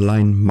have on the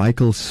line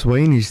Michael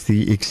Swain. He's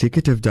the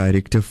Executive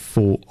Director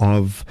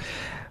of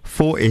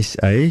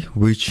 4SA,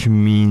 which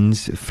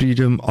means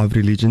Freedom of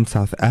Religion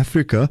South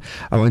Africa.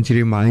 I want to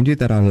remind you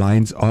that our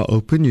lines are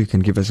open. You can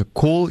give us a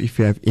call if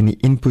you have any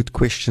input,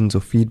 questions, or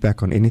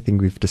feedback on anything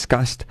we've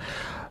discussed.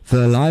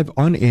 The live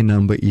on-air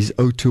number is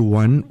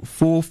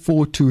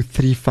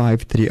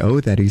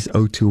 021-442-3530. That is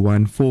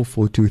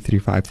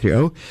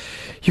 021-442-3530.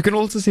 You can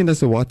also send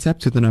us a WhatsApp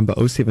to the number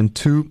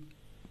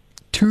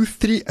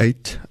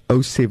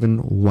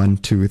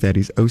 072-238-0712. That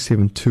is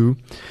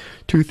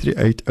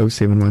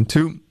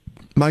 072-238-0712.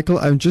 Michael,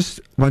 I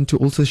just want to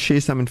also share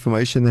some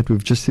information that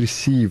we've just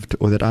received,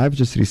 or that I've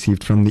just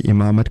received from the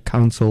Imamate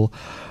Council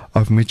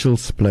of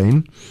Mitchell's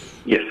Plain.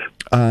 Yes.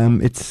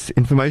 It's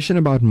information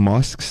about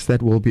mosques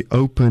that will be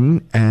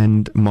open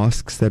and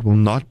mosques that will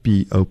not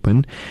be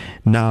open.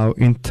 Now,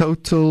 in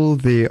total,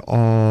 there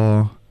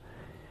are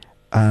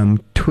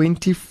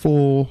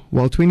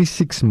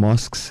 26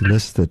 mosques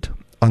listed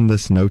on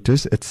this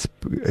notice. It's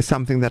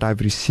something that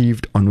I've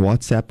received on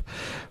WhatsApp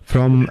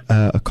from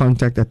a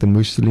contact at the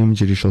Muslim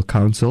Judicial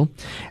Council.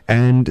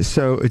 And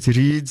so it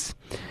reads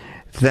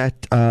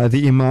that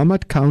the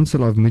Imamate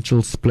Council of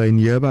Mitchell's Plain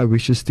hereby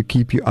wishes to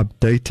keep you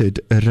updated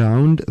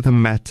around the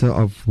matter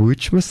of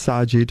which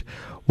masajid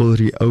will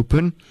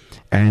reopen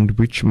and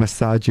which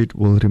masajid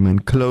will remain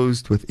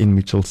closed within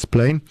Mitchell's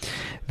Plain.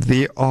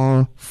 There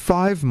are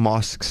 5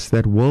 mosques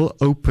that will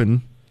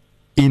open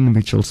in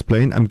Mitchell's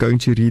Plain. I'm going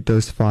to read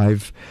those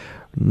 5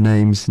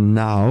 names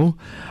now.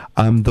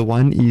 The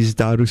one is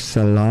Darus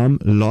Salam,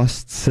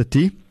 Lost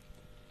City.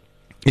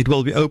 It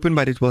will be open,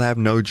 but it will have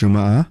no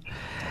Jum'ah.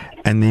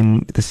 And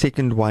then the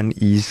second one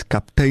is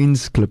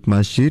Captain's Clip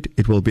Masjid.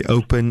 It will be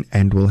open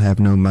and will have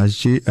no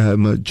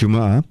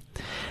Jum'ah.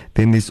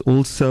 Then there's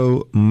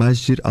also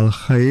Masjid Al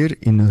Khair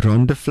in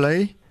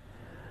Rondevlei,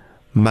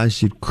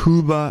 Masjid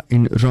Kuba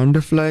in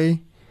Rondevlei,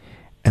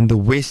 and the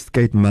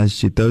Westgate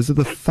Masjid. Those are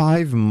the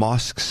 5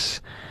 mosques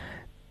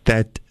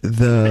that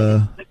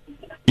the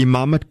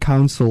Imamate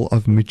Council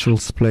of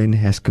Mitchell's Plain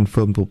has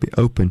confirmed will be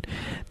open.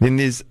 Then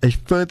there's a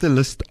further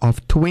list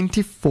of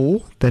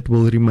 24 that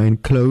will remain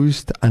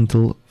closed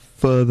until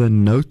further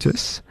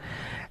notice,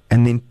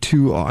 and then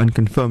 2 are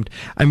unconfirmed.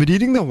 I'm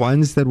reading the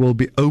ones that will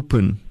be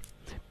open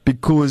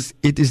because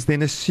it is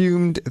then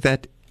assumed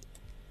that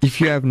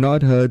if you have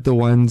not heard the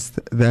ones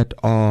that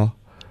are,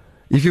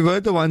 if you've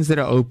heard the ones that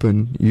are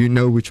open, you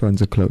know which ones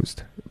are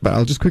closed. But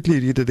I'll just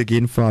quickly read it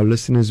again for our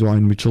listeners who are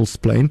in Mitchell's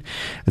Plain.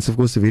 It's, of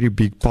course, a very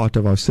big part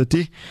of our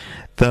city.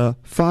 The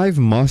 5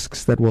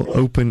 mosques that will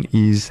open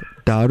is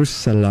Darus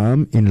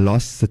Salam in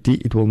Lost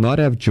City. It will not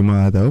have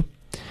Jumu'ah, though.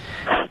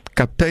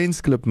 Captain's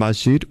Clip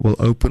Masjid will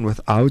open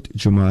without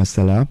Jumu'ah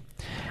Salah.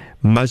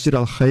 Masjid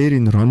Al Khair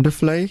in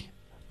Rondevlei.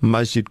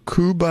 Masjid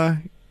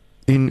Kuba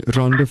in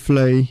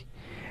Rondevlei.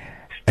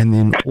 And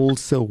then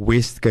also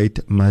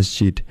Westgate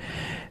Masjid.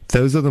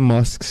 Those are the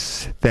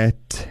mosques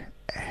that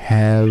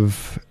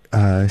have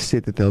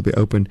said that they'll be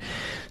open.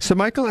 So,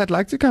 Michael, I'd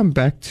like to come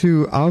back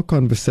to our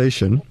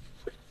conversation.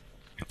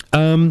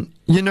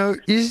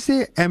 Is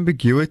there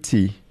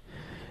ambiguity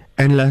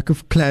and lack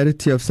of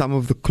clarity of some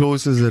of the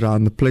clauses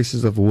around the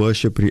places of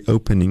worship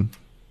reopening?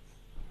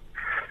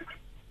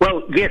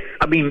 Well, yes,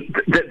 I mean,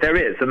 there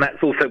is, and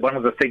that's also one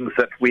of the things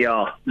that we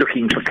are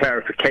looking for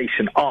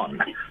clarification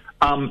on.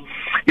 One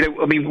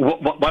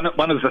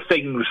of the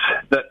things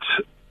that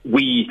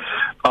we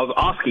are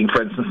asking,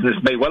 for instance, and this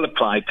may well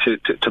apply to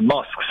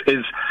mosques,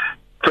 is,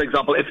 for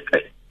example, if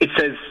it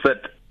says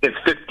that it's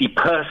 50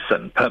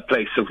 person per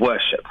place of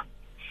worship.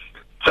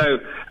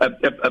 So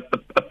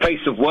a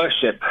place of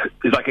worship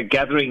is like a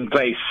gathering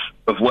place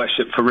of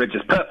worship for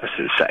religious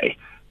purposes, say.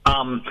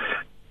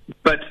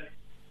 But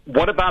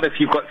what about if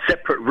you've got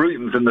separate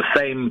rooms in the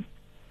same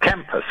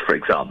campus, for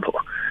example,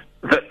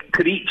 that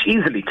could each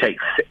easily take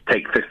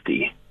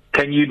 50,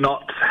 can you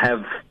not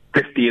have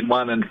 50 in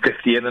one and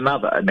 50 in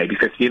another, and maybe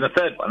 50 in a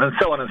third one, and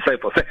so on and so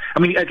forth? So, I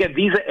mean, again,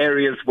 these are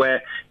areas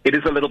where it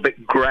is a little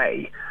bit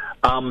grey.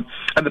 And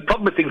the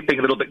problem with things being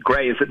a little bit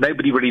grey is that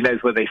nobody really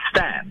knows where they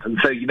stand. And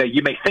so, you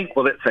may think,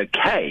 well, it's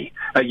okay.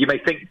 You may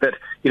think that,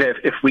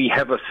 if we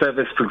have a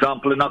service, for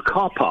example, in our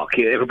car park,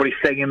 everybody's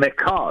staying in their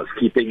cars,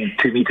 keeping in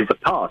 2 meters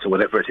apart or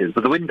whatever it is,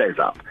 with the windows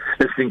up,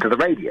 listening to the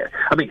radio.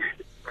 I mean,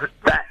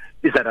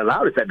 is that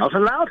allowed? Is that not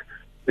allowed?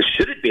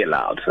 Should it be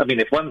allowed? I mean,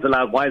 if one's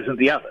allowed, why isn't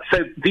the other? So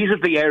these are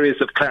the areas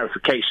of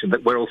clarification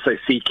that we're also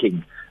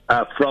seeking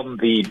from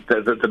the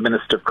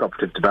Minister of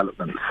Cooperative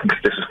Development and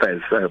Traditional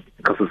Affairs,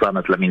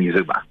 Nkosazana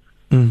Dlamini-Zuma.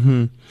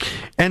 Mm-hmm.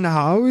 And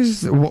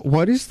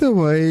what is the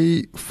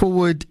way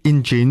forward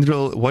in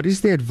general? What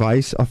is the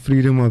advice of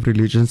Freedom of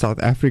Religion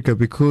South Africa?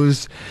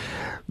 Because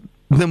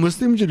the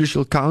Muslim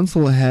Judicial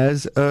Council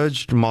has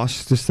urged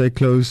mosques to stay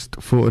closed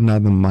for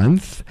another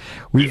month.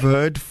 We've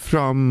heard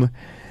from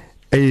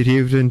a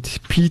Reverend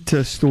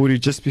Peter Storey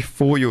just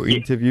before your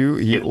interview.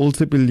 He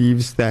also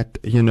believes that,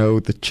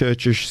 the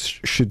churches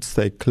should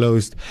stay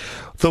closed.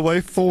 The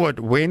way forward,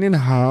 when and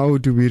how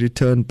do we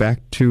return back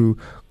to,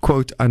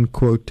 quote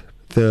unquote,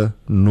 the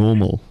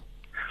normal?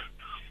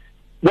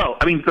 Well,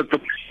 I mean, at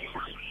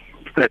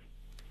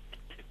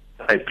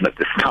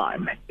this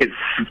time, it's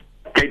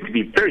going to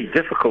be very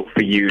difficult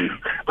for you,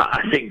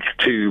 I think,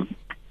 to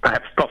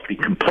perhaps properly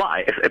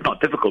comply. If not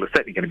difficult, it's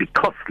certainly going to be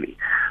costly.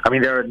 I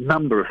mean, there are a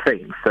number of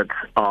things that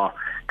are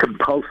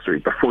compulsory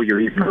before you're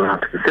even allowed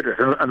to consider it,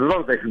 and a lot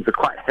of those things are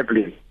quite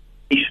heavily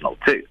educational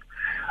too.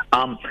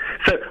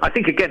 So I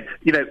think, again,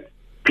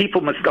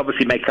 people must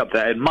obviously make up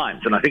their own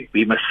minds, and I think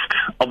we must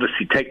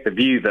obviously take the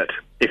view that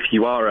if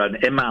you are an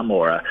imam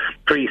or a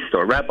priest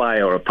or a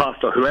rabbi or a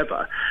pastor or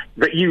whoever,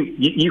 that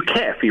you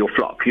care for your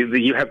flock.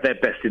 You have their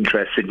best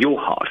interests in your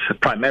heart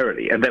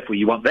primarily, and therefore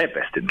you want their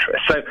best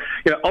interests. So,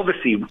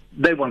 obviously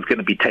no one's going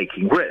to be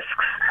taking risks,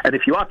 and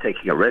if you are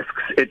taking a risk,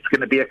 it's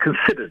going to be a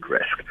considered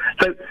risk.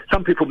 So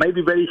some people may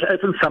be ready to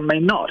open, some may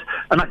not.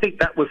 And I think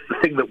that was the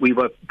thing that we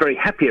were very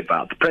happy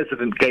about. The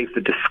President gave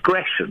the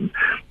discretion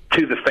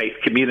to the faith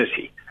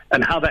community,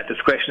 and how that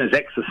discretion is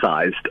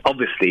exercised,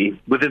 obviously,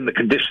 within the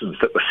conditions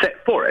that were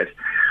set for it,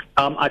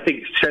 I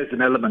think shows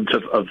an element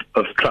of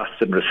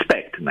trust and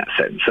respect in that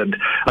sense. And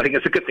I think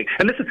it's a good thing.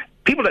 And listen,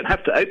 people don't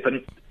have to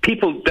open.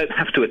 People don't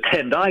have to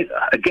attend either.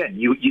 Again,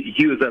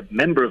 you as a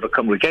member of a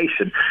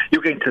congregation,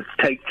 you're going to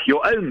take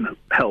your own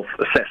health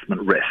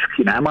assessment risk.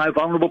 Am I a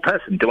vulnerable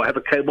person? Do I have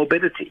a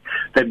comorbidity?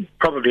 Then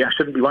probably I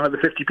shouldn't be one of the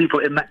 50 people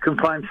in that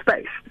confined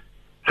space.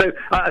 So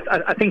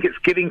I think it's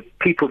giving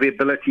people the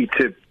ability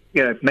to,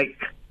 make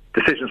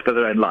decisions for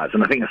their own lives,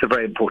 and I think that's a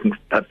very important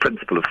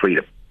principle of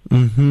freedom.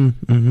 Mm-hmm,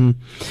 mm-hmm.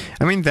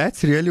 I mean,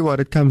 that's really what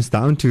it comes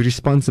down to: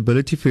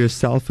 responsibility for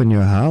yourself and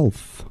your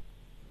health.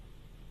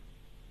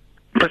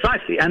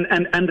 Precisely, and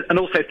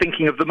also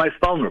thinking of the most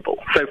vulnerable.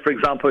 So, for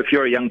example, if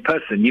you're a young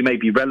person, you may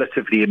be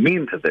relatively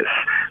immune to this.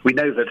 We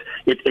know that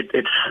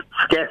it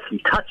scarcely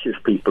touches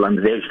people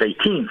under the age of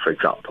 18, for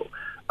example.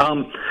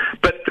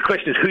 But the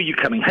question is, who are you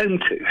coming home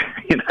to?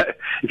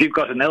 If you've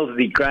got an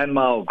elderly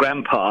grandma or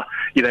grandpa,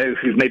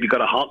 who's maybe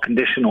got a heart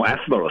condition or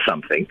asthma or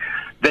something,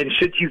 then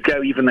should you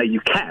go even though you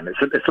can?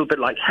 It's a little bit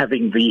like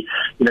having the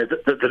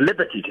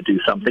liberty to do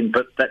something,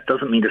 but that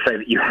doesn't mean to say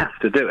that you have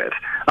to do it.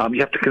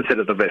 You have to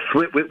consider the risk.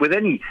 With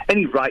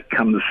any right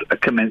comes a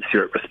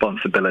commensurate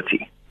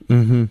responsibility.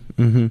 Mm-hmm,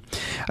 mm-hmm.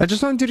 I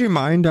just want to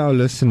remind our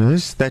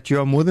listeners that you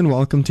are more than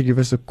welcome to give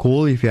us a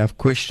call if you have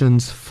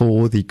questions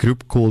for the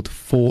group called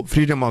For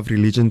Freedom of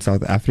Religion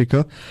South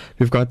Africa.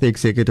 We've got the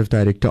executive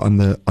director on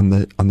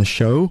the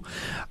show.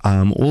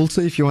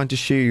 Also, if you want to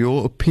share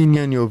your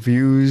opinion, your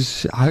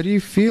views, how do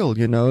you feel?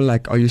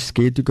 Are you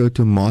scared to go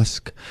to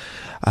mosque?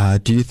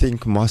 Do you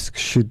think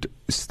mosques should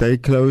stay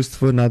closed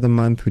for another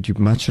month? Would you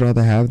much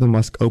rather have the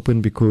mosque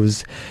open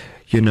because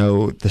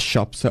the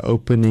shops are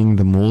opening,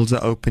 the malls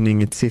are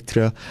opening,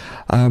 etc.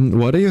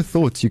 What are your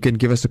thoughts? You can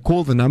give us a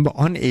call. The number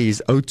on air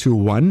is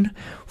 021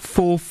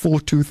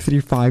 442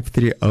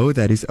 3530.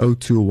 That is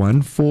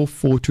 021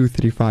 442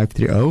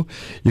 3530.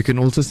 You can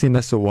also send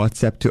us a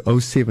WhatsApp to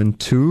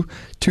 072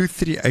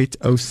 238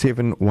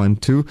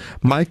 0712.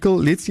 Michael,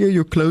 let's hear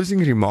your closing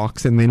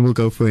remarks and then we'll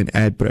go for an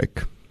ad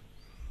break.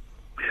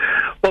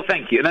 Well,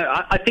 thank you.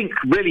 I think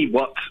really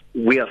what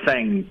we are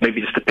saying,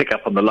 maybe just to pick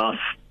up on the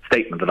last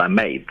statement that I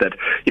made, that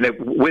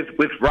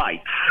with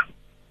rights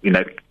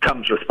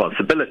comes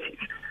responsibilities,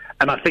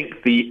 and I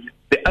think the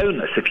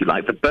onus, if you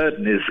like, the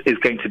burden is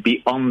going to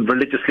be on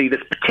religious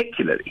leaders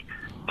particularly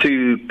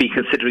to be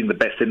considering the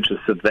best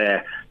interests of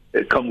their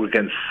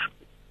congregants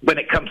when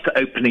it comes to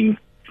opening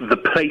the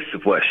place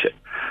of worship.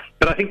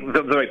 But I think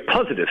the very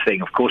positive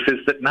thing, of course,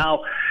 is that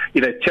now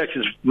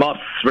churches,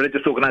 mosques,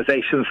 religious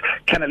organizations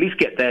can at least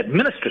get their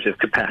administrative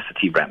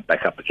capacity ramped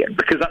back up again,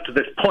 because up to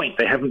this point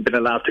they haven't been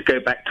allowed to go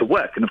back to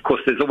work. And of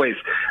course there's always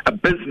a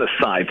business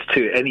side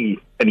to any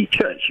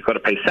church. You've got to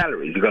pay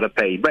salaries, you've got to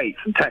pay rates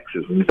and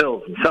taxes and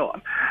bills and so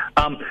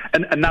on.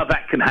 And now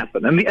that can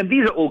happen. And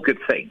these are all good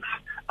things.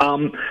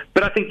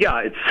 But I think,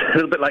 it's a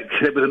little bit like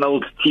there was an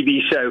old TV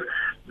show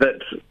that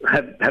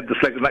had the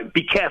slogan like,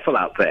 be careful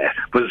out there,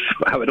 was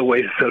how it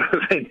always sort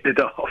of ended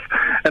off.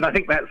 And I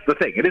think that's the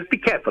thing. It is be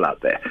careful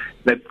out there.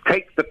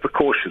 Take the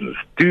precautions.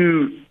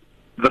 Do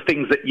the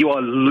things that you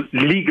are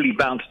legally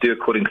bound to do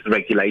according to the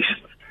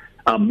regulations.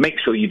 Make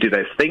sure you do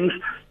those things,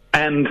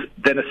 and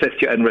then assess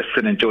your own risks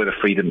and enjoy the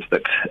freedoms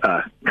that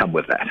come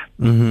with that.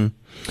 Mm-hmm.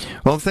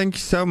 Well, thank you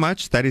so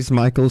much. That is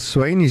Michael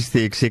Swain. He's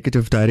the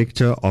Executive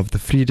Director of the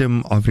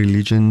Freedom of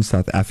Religion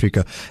South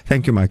Africa.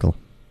 Thank you, Michael.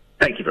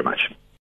 Thank you very much.